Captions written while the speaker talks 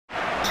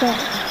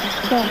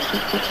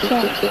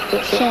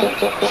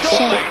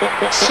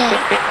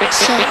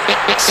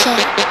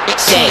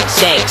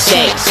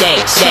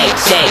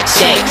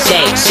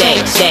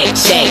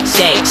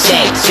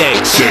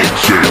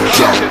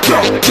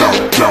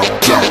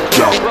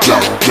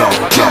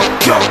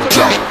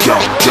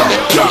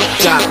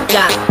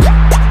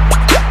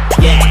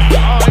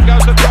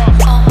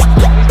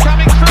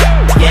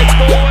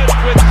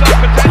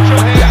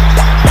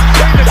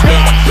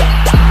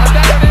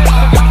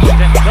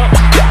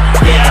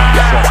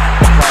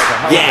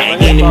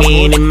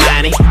Meaning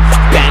money,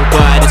 thank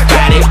God it's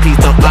Friday. Please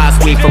don't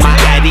ask me for my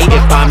ID.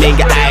 If I'm in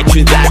your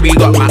iTunes library,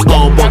 got my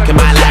own book in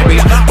my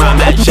library. My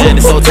mansion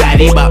is so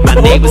tidy, but my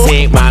neighbors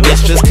ain't my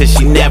mistress, cause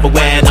she never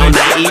wear no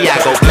nightie. I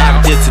go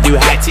Claridge's to do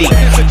high tea,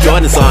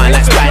 Jordan's on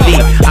like Spike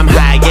Lee. I'm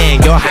high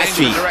gang, you're high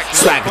street,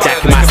 swagger jack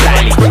in my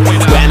style.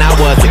 When I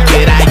was a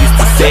kid, I used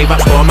to save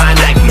up for my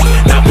Nikes.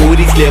 Now all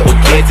these little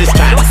kids is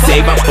trying to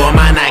save up for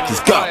my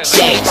Nikes. Go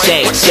shake,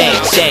 shake,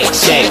 shake, shake,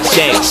 shake,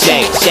 shake,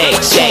 shake,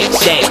 shake, shake,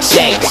 shake,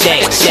 shake,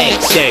 shake,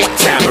 shake, shake,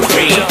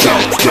 tambourine.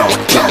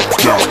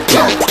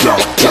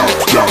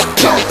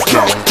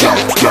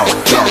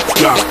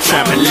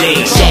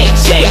 Trampoline. Shake,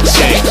 shake,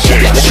 shake,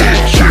 shake, shake,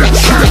 shake, shake,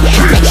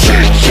 shake,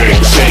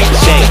 shake, shake,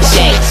 shake,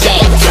 shake,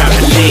 shake,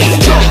 trampoline.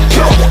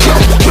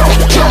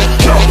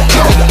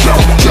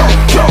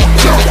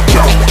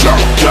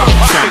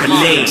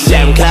 Trampoline.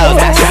 Sharing clothes,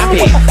 that's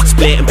trampy.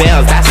 Splitting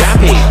bills, that's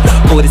trampy.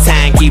 All the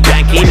time, keep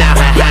blanky. Now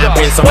her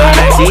handprints on my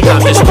backseat.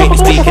 I'm just strictly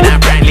speaking,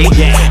 I'm frankly.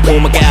 All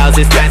my girls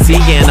is fancy,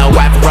 in a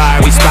white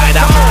Ferrari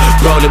Spider.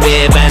 Rolling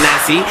with a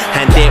Nazi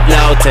and dip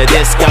low to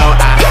disco.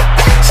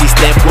 She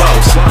step whoa,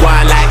 she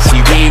wild like she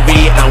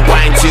Riri and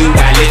wine to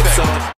her lips.